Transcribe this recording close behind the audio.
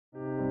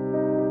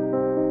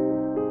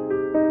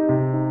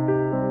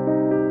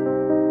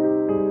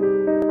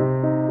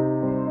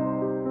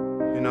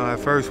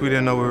first we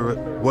didn't know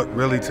what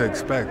really to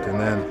expect, and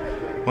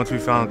then once we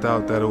found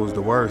out that it was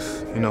the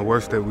worst,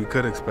 worst that we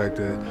could expect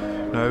it,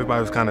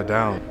 everybody was kind of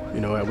down.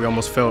 We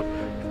almost felt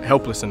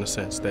helpless in the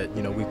sense that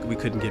we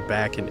couldn't get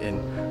back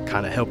and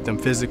kind of help them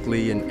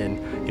physically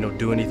and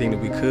do anything that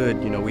we could.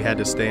 We had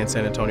to stay in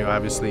San Antonio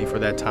obviously for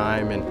that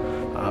time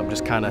and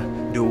just kind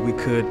of do what we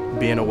could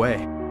being away.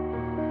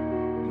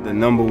 The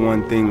number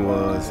one thing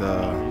was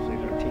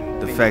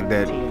the fact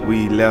that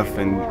we left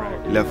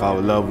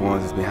our loved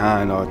ones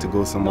behind or to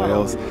go somewhere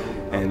else,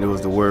 and it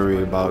was the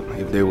worry about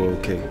if they were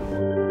okay.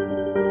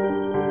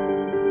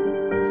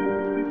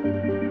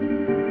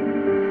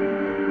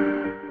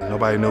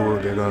 Nobody knew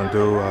what they're going to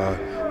do,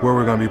 where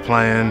we're going to be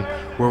playing,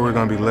 where we're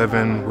going to be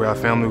living, where our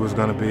family was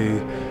going to be.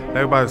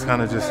 Everybody was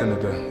kind of just in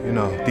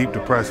a deep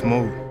depressed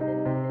mood.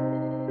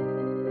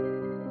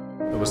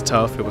 It was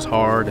tough, it was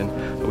hard, and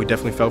we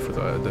definitely felt for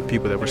the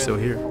people that were still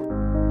here.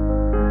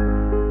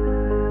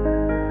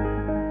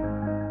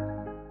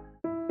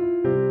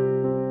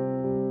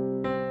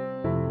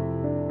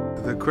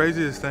 The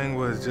craziest thing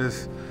was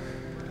just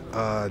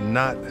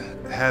not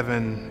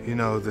having,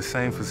 the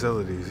same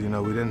facilities. We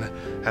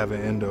didn't have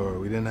an indoor,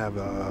 we didn't have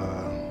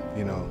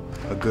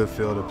a good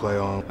field to play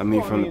on. I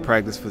mean, from the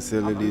practice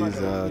facilities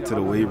to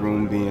the weight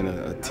room being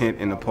a tent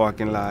in the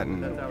parking lot,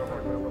 and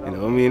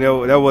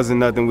that wasn't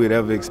nothing we'd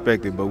ever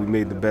expected, but we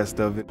made the best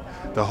of it.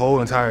 The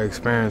whole entire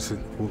experience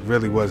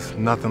really was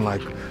nothing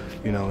like,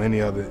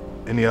 any other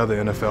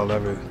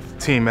NFL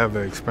team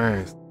ever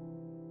experienced.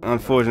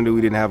 Unfortunately,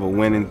 we didn't have a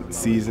winning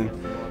season,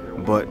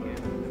 but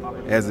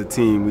as a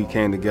team, we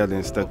came together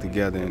and stuck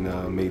together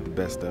and made the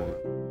best of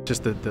it.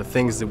 Just the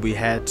things that we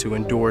had to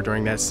endure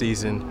during that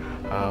season,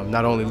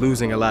 not only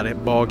losing a lot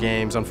of ball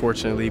games,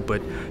 unfortunately,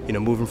 but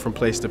moving from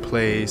place to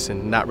place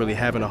and not really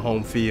having a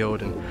home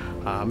field,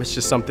 and it's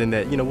just something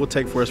that we'll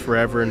take for us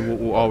forever, and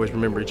we'll always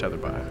remember each other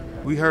by.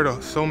 We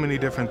heard so many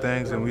different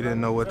things, and we didn't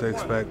know what to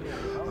expect.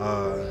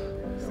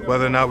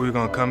 Whether or not we were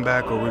going to come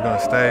back or we were going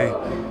to stay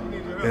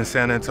in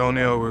San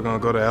Antonio, we're going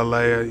to go to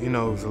LA.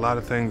 There's a lot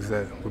of things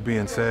that were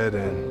being said,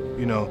 and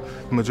the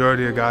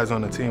majority of guys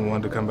on the team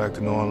wanted to come back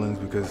to New Orleans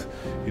because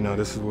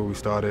this is where we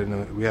started,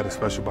 and we had a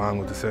special bond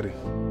with the city.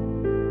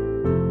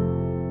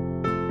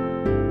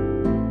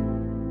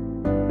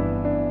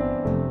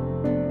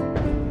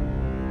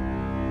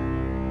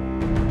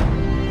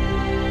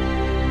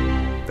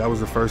 That was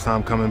the first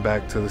time coming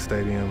back to the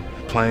stadium,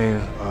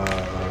 playing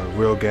a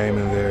real game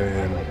in there,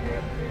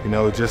 and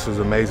it just was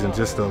amazing.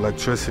 Just the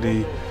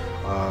electricity.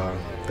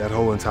 That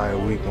whole entire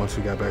week, once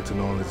we got back to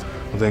New Orleans, I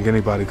don't think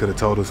anybody could have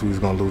told us we was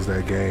going to lose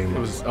that game. It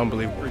was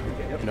unbelievable.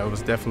 It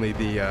was definitely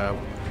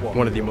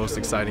one of the most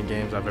exciting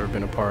games I've ever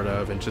been a part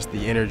of, and just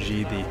the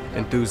energy, the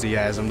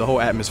enthusiasm, the whole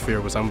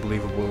atmosphere was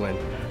unbelievable, and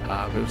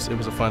it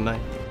was a fun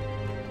night.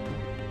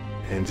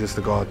 And just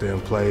to go out there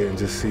and play and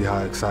just see how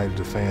excited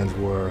the fans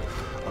were,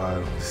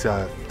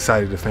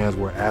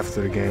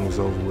 after the game was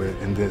over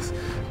with, and this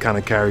kind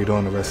of carried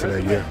on the rest of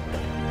that year.